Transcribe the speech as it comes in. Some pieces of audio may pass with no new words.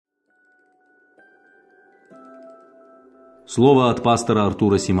Слово от пастора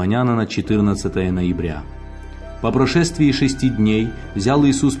Артура Симоняна на 14 ноября. По прошествии 6 дней взял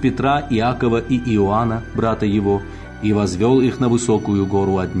Иисус Петра, Иакова и Иоанна, брата его, и возвел их на высокую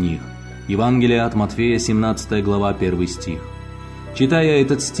гору одних. Евангелие от Матфея, 17 глава, 1 стих. Читая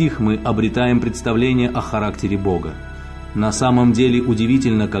этот стих, мы обретаем представление о характере Бога. На самом деле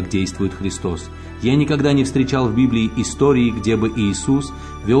удивительно, как действует Христос. Я никогда не встречал в Библии истории, где бы Иисус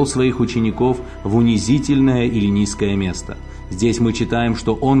вел своих учеников в унизительное или низкое место. Здесь мы читаем,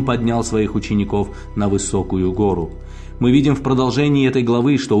 что Он поднял своих учеников на высокую гору. Мы видим в продолжении этой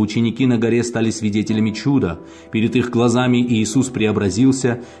главы, что ученики на горе стали свидетелями чуда. Перед их глазами Иисус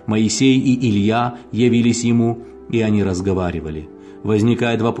преобразился, Моисей и Илья явились Ему, и они разговаривали.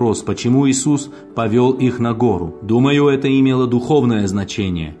 Возникает вопрос, почему Иисус повел их на гору? Думаю, это имело духовное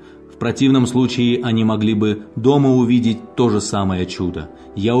значение. В противном случае они могли бы дома увидеть то же самое чудо.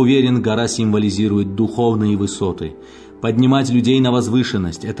 Я уверен, гора символизирует духовные высоты. Поднимать людей на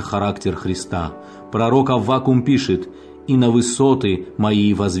возвышенность – это характер Христа. Пророк Аввакум пишет: «И на высоты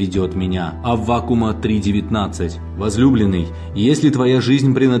мои возведет меня». Аввакума 3:19. Возлюбленный, если твоя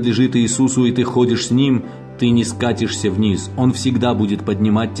жизнь принадлежит Иисусу и ты ходишь с Ним, ты не скатишься вниз, Он всегда будет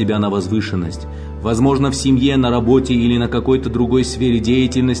поднимать тебя на возвышенность. Возможно, в семье, на работе или на какой-то другой сфере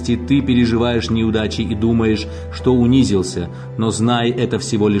деятельности ты переживаешь неудачи и думаешь, что унизился, но знай, это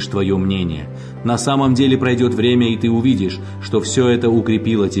всего лишь твое мнение. На самом деле пройдет время, и ты увидишь, что все это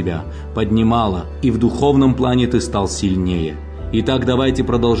укрепило тебя, поднимало, и в духовном плане ты стал сильнее. Итак, давайте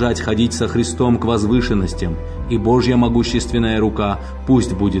продолжать ходить со Христом к возвышенностям, и Божья могущественная рука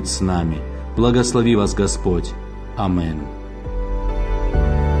пусть будет с нами. Благослови вас Господь. Аминь.